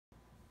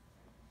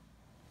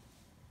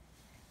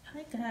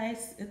Hi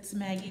guys, it's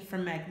Maggie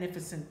from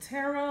Magnificent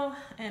Tarot,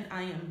 and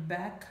I am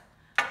back.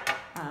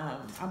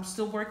 I'm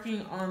still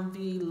working on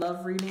the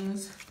love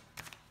readings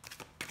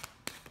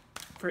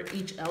for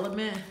each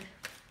element.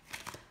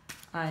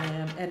 I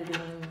am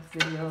editing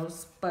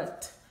videos,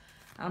 but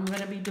I'm going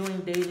to be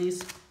doing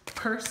dailies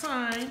per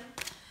sign,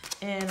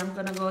 and I'm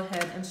going to go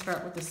ahead and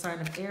start with the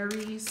sign of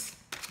Aries.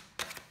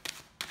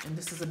 And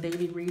this is a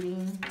daily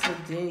reading.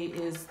 Today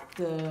is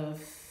the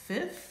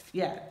 5th.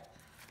 Yeah,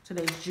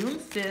 today's June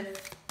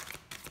 5th.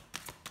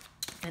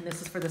 And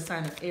this is for the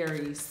sign of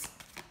Aries.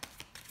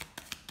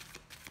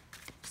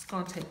 Just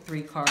gonna take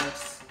 3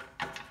 cards.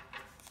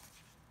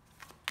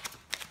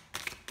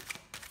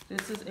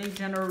 This is a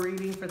general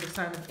reading for the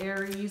sign of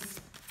Aries.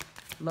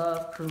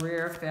 Love,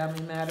 career,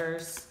 family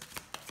matters.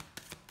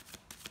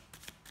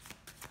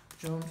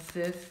 June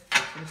 5th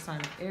for the sign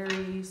of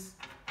Aries.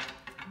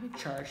 Let me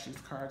charge these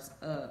cards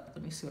up.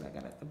 Let me see what I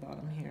got at the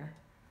bottom here.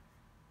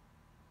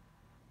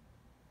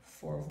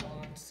 4 of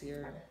Wands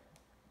here.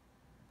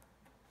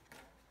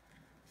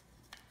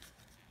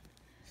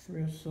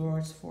 3 of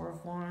Swords, 4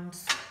 of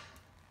Wands.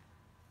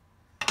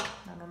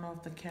 I don't know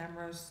if the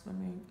cameras, let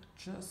me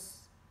just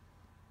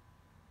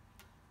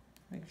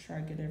make sure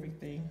I get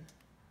everything.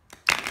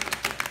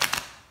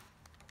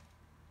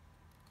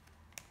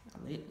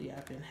 Lately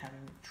I've been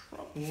having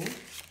trouble.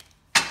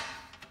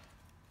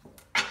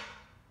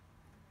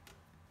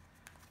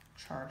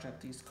 Charge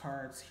up these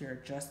cards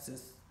here,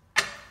 Justice.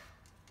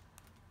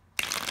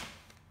 Oops,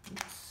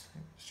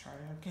 let's try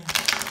it again.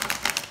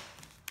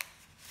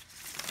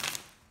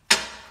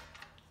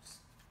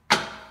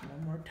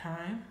 One more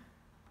time.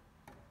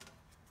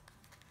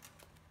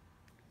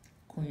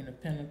 Queen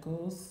of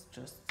Pentacles,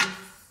 Justice.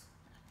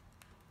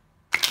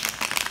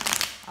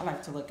 I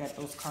like to look at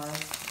those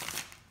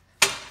cards.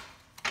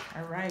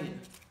 All right.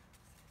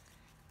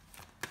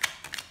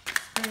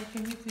 Spirit,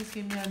 can you please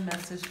give me a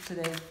message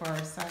today for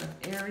our sign of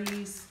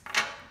Aries,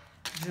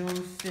 June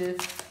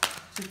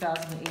 5th,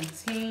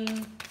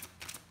 2018,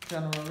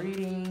 general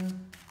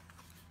reading.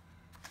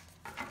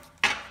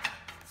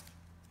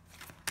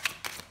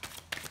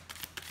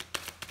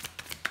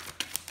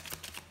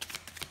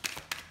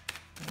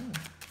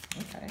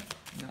 Okay,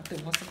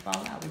 nothing wants to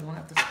fall out. We don't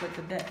have to split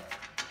the deck.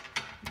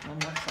 One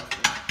more shuffle.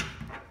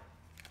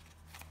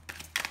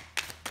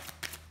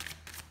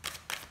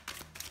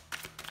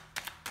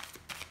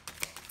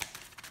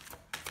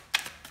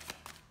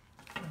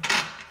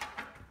 Okay.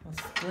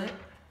 Let's split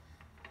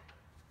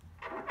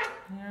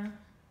here.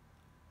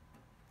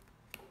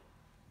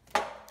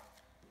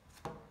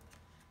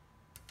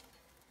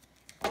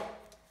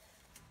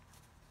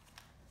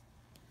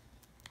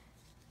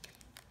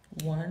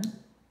 One,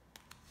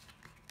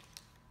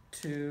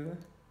 2.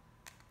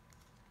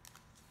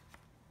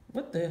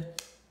 What the?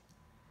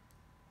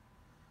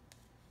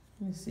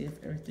 Let me see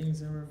if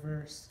everything's in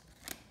reverse.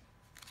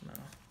 No.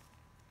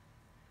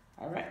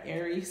 All right,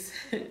 Aries.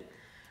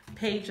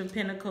 Page of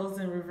Pentacles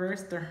in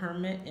reverse, the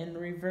Hermit in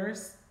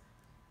reverse,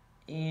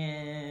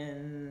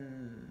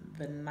 and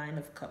the 9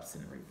 of Cups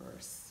in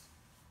reverse.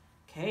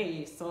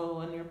 Okay, so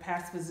in your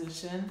past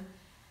position,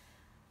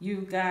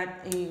 you got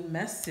a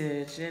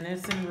message and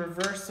it's in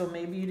reverse, so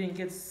maybe you didn't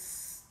get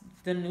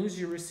the news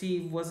you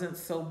received wasn't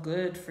so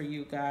good for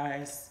you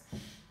guys.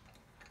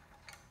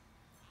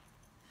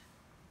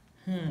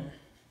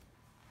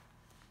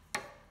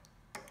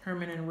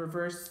 Hermit in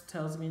reverse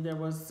tells me there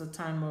was a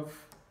time of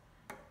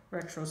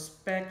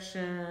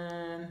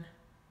retrospection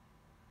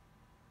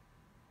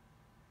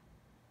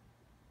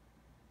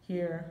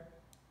here.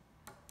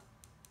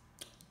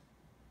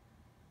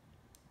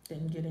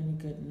 Didn't get any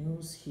good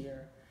news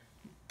here.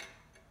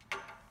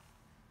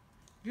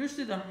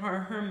 Usually the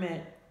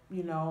Hermit,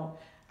 you know,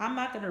 I'm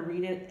not going to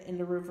read it in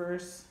the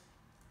reverse,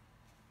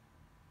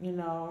 you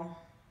know.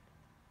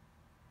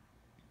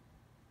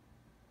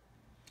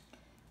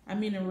 I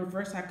mean, in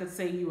reverse, I could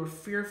say you were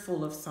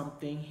fearful of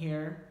something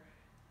here.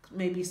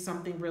 Maybe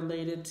something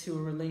related to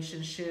a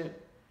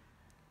relationship.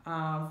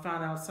 Found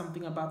out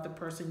something about the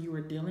person you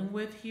were dealing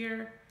with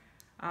here.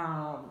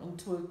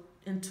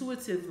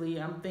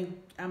 Intuitively,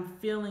 I'm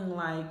feeling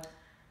like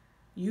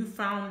you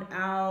found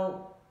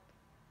out,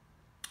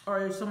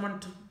 or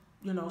someone,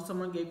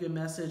 someone gave you a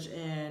message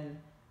and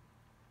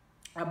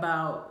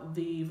about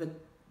the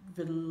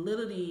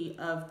validity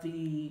of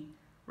the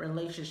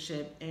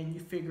relationship, and you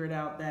figured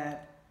out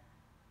that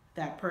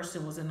that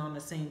person wasn't on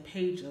the same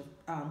page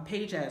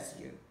as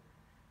you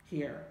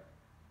here.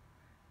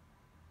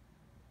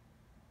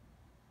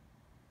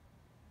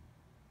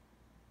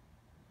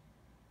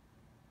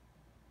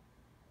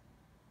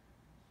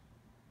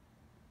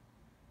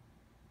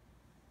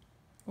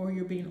 Or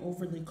you're being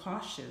overly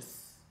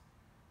cautious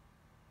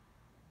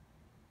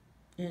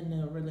in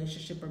a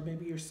relationship, or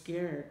maybe you're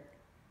scared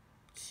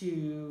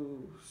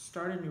to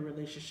start a new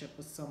relationship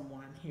with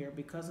someone here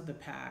because of the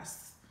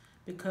past,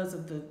 because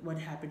of what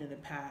happened in the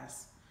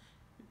past,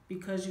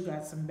 because you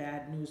got some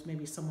bad news.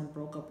 Maybe someone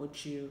broke up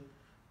with you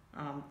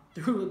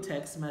through a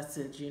text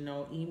message,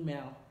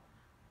 email,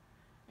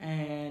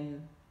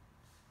 and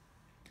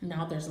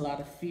Now there's a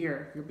lot of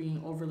fear. You're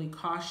being overly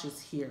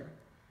cautious here.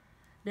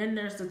 Then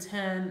there's the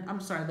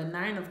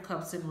 9 of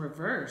Cups in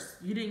reverse.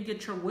 You didn't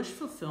get your wish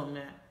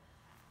fulfillment,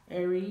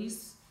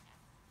 Aries.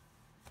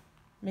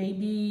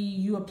 Maybe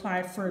you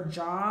applied for a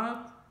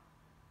job.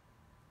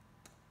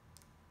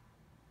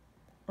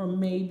 Or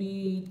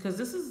maybe, because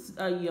this is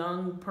a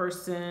young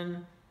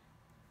person,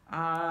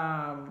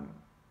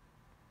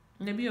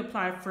 maybe you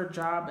applied for a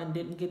job and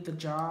didn't get the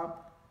job.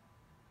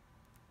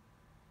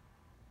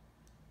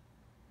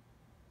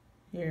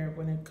 Here,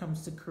 when it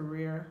comes to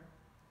career.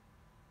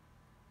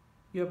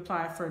 You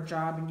applied for a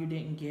job and you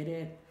didn't get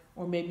it.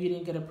 Or maybe you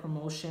didn't get a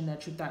promotion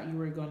that you thought you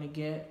were going to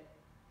get.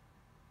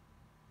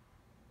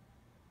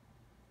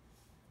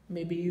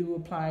 Maybe you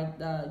applied.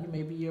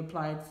 Maybe you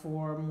applied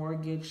for a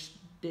mortgage,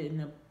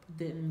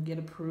 didn't get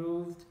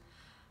approved.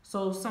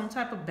 So some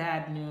type of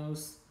bad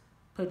news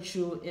put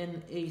you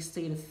in a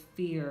state of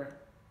fear.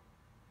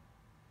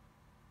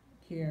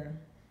 Here.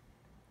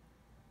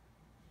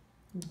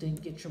 You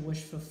didn't get your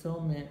wish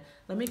fulfillment.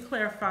 Let me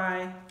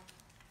clarify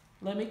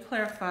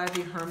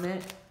the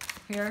Hermit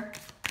here.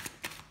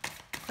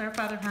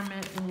 Clarify the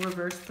Hermit in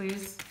reverse,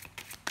 please.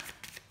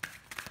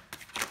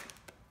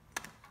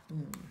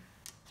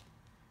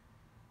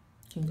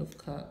 King of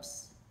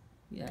Cups.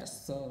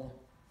 Yes, so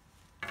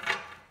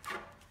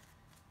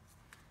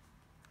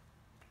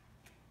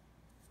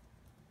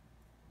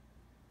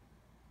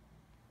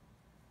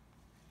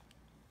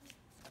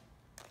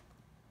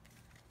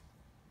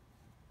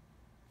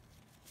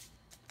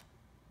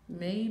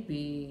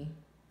maybe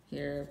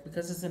here,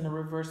 because it's in a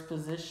reverse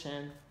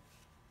position,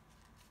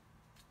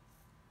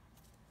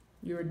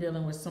 you were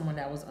dealing with someone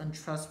that was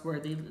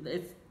untrustworthy,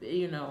 if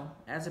you know,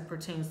 as it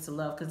pertains to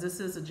love, because this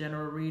is a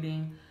general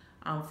reading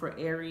for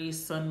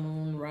Aries, Sun,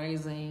 Moon,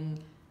 Rising,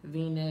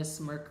 Venus,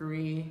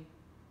 Mercury,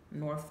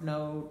 North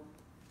Node.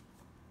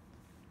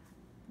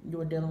 You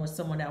were dealing with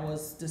someone that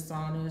was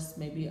dishonest.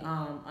 Maybe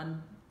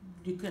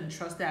you couldn't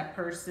trust that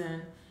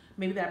person.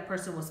 Maybe that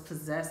person was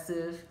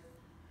possessive,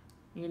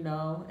 you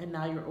know, and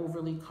now you're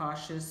overly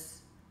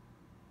cautious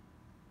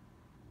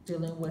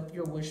dealing with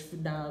your wish for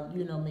now.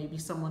 You know, maybe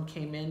someone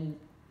came in,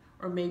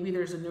 or maybe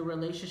there's a new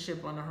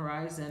relationship on the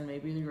horizon.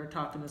 Maybe you're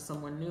talking to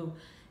someone new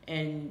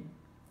and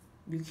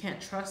you can't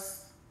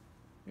trust.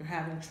 You're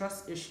having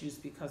trust issues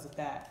because of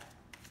that.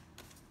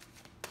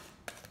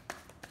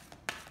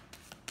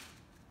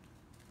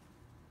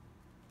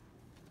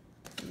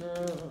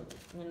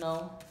 You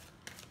know,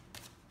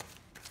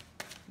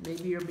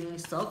 maybe you're being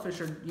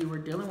selfish, or you were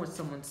dealing with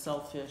someone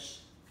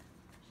selfish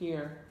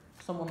here,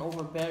 someone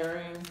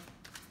overbearing,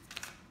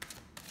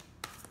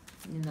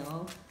 you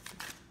know,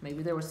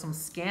 maybe there was some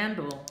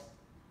scandal.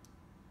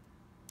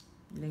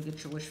 You didn't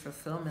get your wish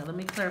fulfillment. Let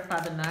me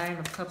clarify the 9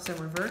 of Cups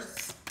in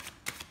reverse.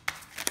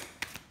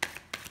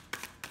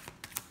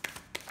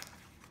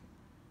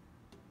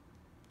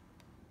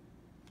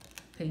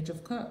 Page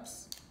of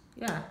Cups.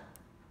 Yeah.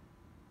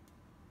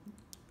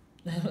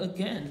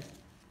 Again,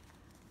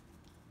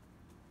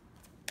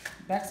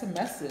 that's a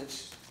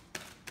message.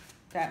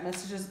 That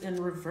message is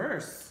in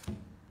reverse.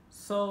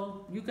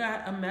 So you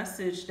got a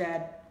message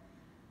that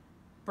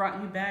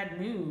brought you bad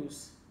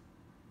news.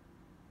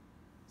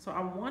 So I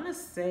want to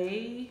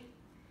say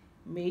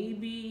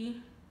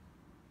maybe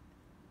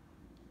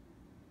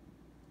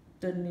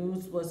the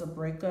news was a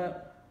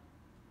breakup.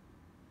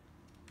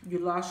 You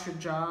lost your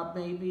job,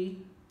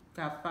 maybe,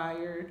 got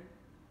fired,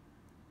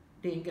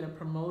 didn't get a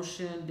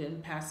promotion,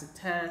 didn't pass a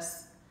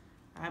test.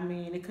 I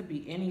mean, it could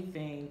be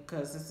anything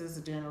because this is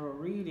a general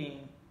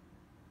reading.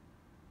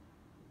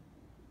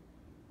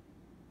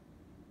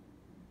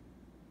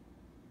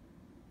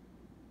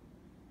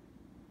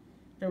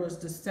 There was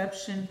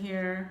deception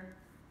here.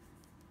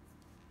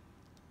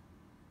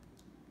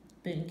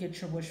 Didn't get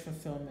your wish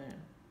fulfillment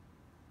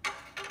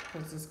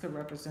because this could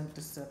represent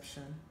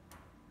deception.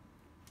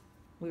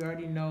 We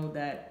already know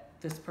that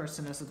this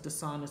person is a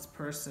dishonest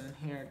person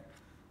here,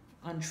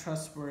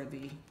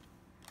 untrustworthy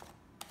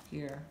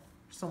here.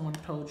 Someone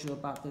told you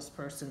about this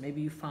person.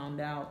 Maybe you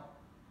found out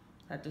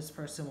that this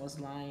person was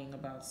lying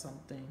about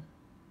something.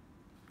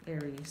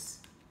 Aries.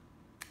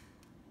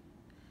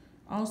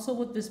 Also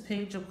with this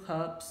Page of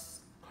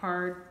Cups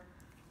card,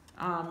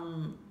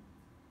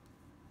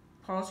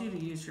 calls you to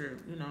use your,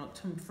 you know,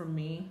 for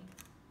me,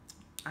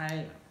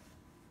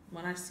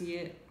 when I see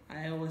it,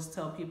 I always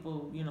tell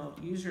people, you know,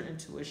 use your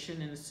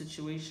intuition in the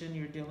situation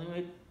you're dealing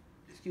with.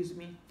 Excuse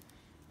me.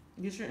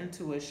 Use your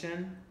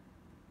intuition,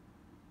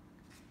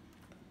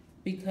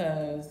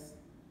 because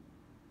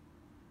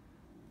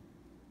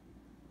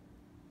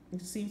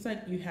it seems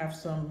like you have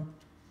some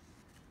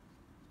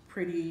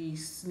pretty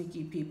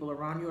sneaky people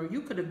around you, or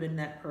you could have been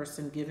that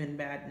person giving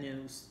bad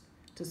news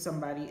to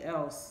somebody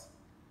else.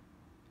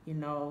 You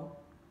know,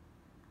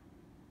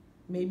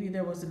 maybe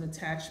there was an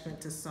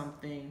attachment to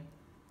something,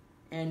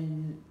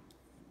 and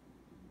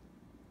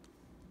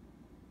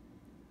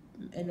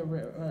an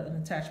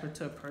attachment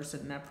to a person,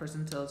 and that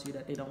person tells you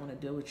that they don't want to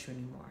deal with you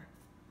anymore.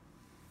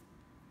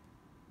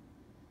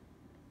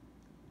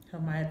 So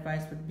my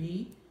advice would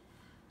be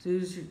So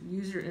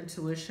use your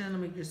intuition. Let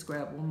me just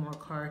grab one more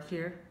card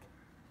here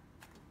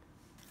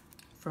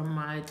from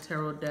my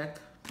tarot deck,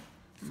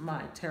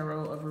 my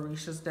Tarot of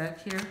Orisha's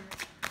deck here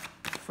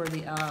for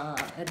the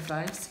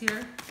advice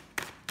here.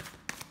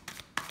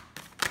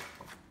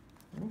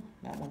 Ooh,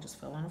 that one just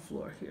fell on the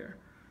floor here.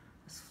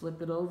 Let's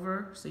flip it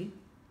over. See?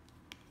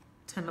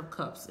 10 of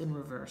Cups in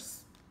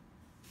reverse.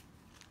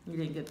 You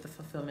didn't get the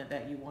fulfillment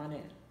that you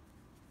wanted.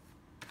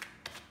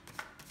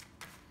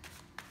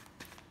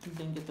 You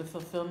didn't get the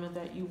fulfillment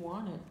that you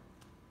wanted.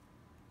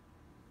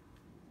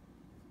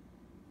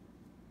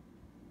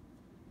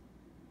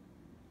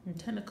 And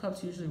 10 of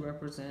Cups usually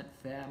represent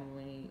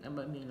family,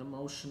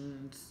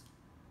 emotions,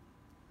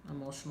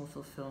 emotional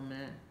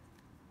fulfillment,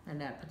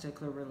 and that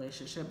particular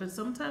relationship. But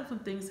sometimes when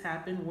things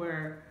happen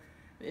where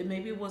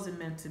maybe it wasn't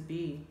meant to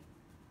be,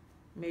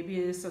 maybe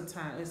it's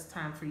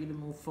time for you to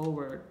move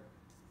forward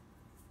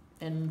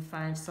and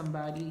find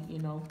somebody, you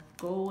know,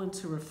 go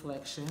into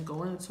reflection,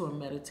 go into a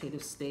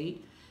meditative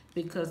state,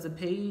 because the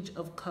Page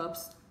of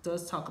Cups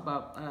does talk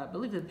about, I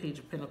believe the Page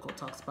of Pentacles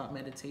talks about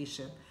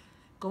meditation.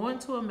 Go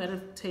into a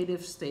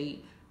meditative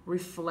state,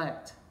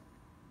 reflect.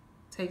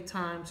 Take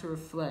time to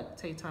reflect,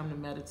 take time to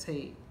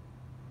meditate.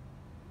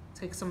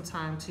 Take some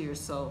time to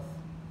yourself.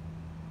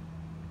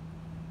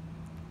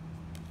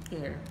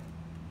 Here.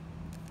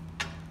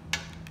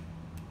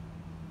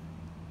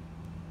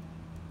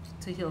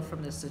 To heal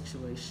from this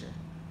situation.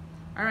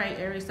 All right,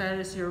 Aries, that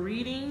is your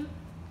reading.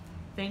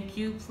 Thank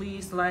you.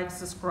 Please like,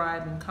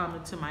 subscribe, and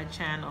comment to my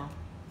channel.